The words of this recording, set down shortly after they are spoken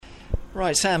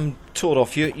Right, Sam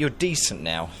Tordoff, you're decent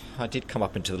now. I did come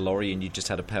up into the lorry and you just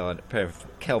had a pair of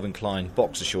Calvin Klein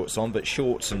boxer shorts on, but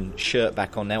shorts and shirt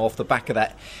back on now off the back of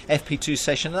that FP2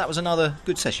 session. That was another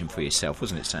good session for yourself,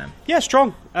 wasn't it, Sam? Yeah,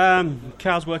 strong.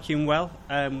 Car's working well.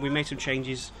 We made some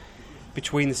changes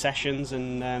between the sessions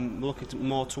and looking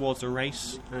more towards the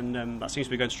race, and that seems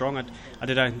to be going strong. I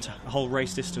did a whole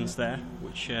race distance there,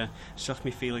 which just left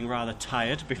me feeling rather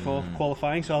tired before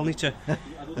qualifying, so I'll need to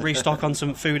restock on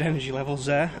some food energy levels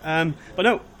there. But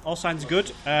no, all signs are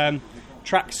good.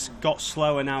 Track's got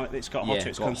slower now, it's got hotter,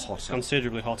 it's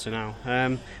considerably hotter now.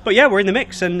 But yeah, we're in the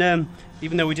mix, and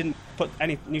even though we didn't put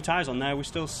any new tyres on there, we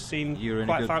still seem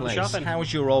quite far up the sharp end.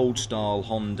 How's your old style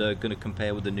Honda going to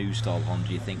compare with the new style Honda,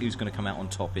 do you think? Who's going to come out on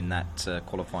top in that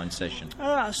qualifying session?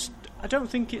 I don't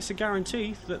think it's a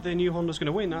guarantee that the new Honda's going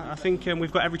to win. I think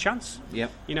we've got every chance.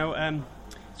 Yep. You know,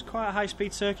 it's quite a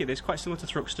high-speed circuit. It's quite similar to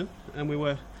Thruxton, and we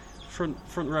were front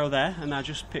row there, and I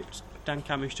just picked Dan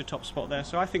Camish to top spot there,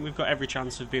 so I think we've got every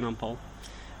chance of being on pole.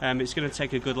 It's going to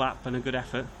take a good lap and a good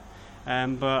effort,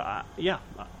 but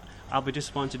I'll be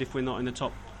disappointed if we're not in the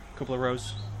top couple of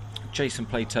rows. Jason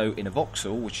Plato in a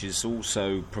Vauxhall, which is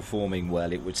also performing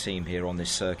well, it would seem, here on this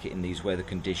circuit in these weather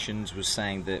conditions, was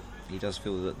saying that he does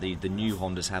feel that the new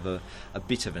Hondas have a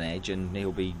bit of an edge, and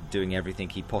he'll be doing everything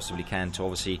he possibly can to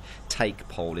obviously take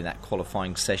pole in that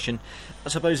qualifying session. I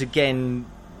suppose, again,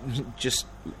 just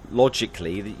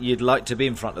logically, you'd like to be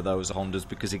in front of those Hondas,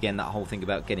 because again, that whole thing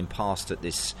about getting past at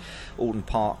this Alton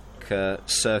Park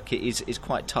circuit is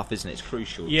quite tough, isn't it? It's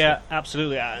crucial. Yeah,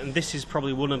 absolutely. And this is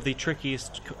probably one of the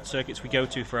trickiest circuits we go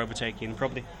to for overtaking.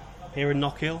 Probably here in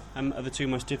Knockhill are the two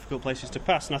most difficult places to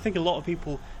pass. And I think a lot of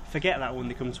people forget that when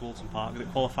they come to Alton Park,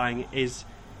 that qualifying is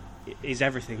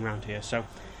everything around here. So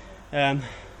it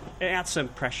adds some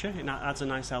pressure. It adds a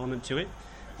nice element to it.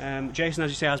 Jason,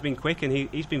 as you say, has been quick, and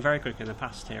he's been very quick in the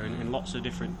past here in lots of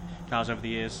different cars over the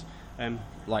years.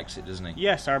 Likes it, doesn't he?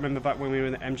 Yes, I remember back when we were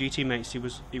in the MGT mates, he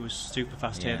was super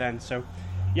fast here then. So,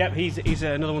 yeah, he's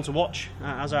another one to watch,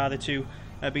 as are the two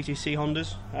BTC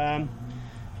Hondas.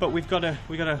 But we've got to.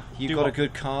 You've got a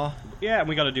good car. Yeah, and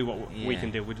we got to do what we can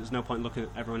do. There's no point looking at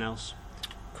everyone else.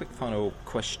 Quick final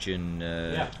question.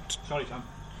 Sorry, Tom.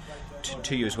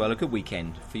 To you as well. A good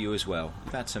weekend for you as well.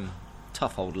 You've had some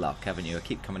tough old luck, haven't you? I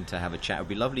keep coming to have a chat. It would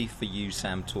be lovely for you,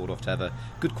 Sam Tordoff, to have a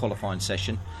good qualifying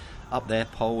session up there,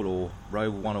 pole or row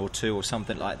 1 or 2 or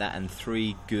something like that, and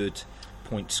 3 good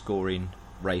point scoring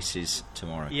races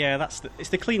tomorrow. Yeah, it's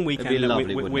the clean weekend. It'd be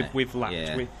lovely, we've lapped.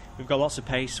 Yeah. We've got lots of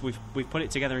pace. We've put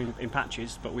it together in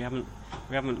patches, but we haven't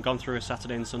gone through a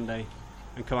Saturday and Sunday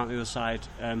and come out the other side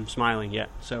smiling yet.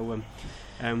 So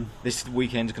this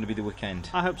weekend is going to be the weekend.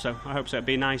 I hope so. It'd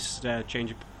be a nice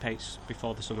change of pace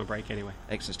before the summer break anyway.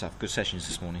 Excellent stuff. Good sessions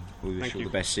this morning. We wish Thank you all you.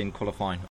 the best in qualifying.